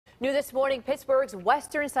New this morning, Pittsburgh's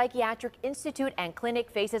Western Psychiatric Institute and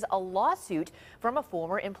Clinic faces a lawsuit from a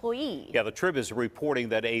former employee. Yeah, the Trib is reporting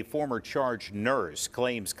that a former charge nurse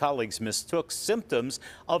claims colleagues mistook symptoms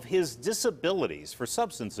of his disabilities for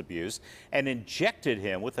substance abuse and injected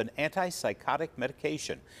him with an antipsychotic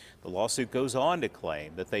medication. The lawsuit goes on to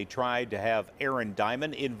claim that they tried to have Aaron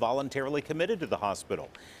Diamond involuntarily committed to the hospital.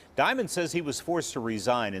 Diamond says he was forced to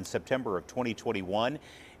resign in September of 2021,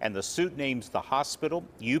 and the suit names the hospital,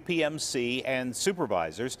 UPMC, and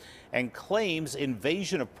supervisors, and claims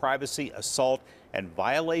invasion of privacy, assault, and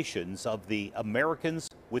violations of the Americans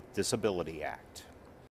with Disability Act.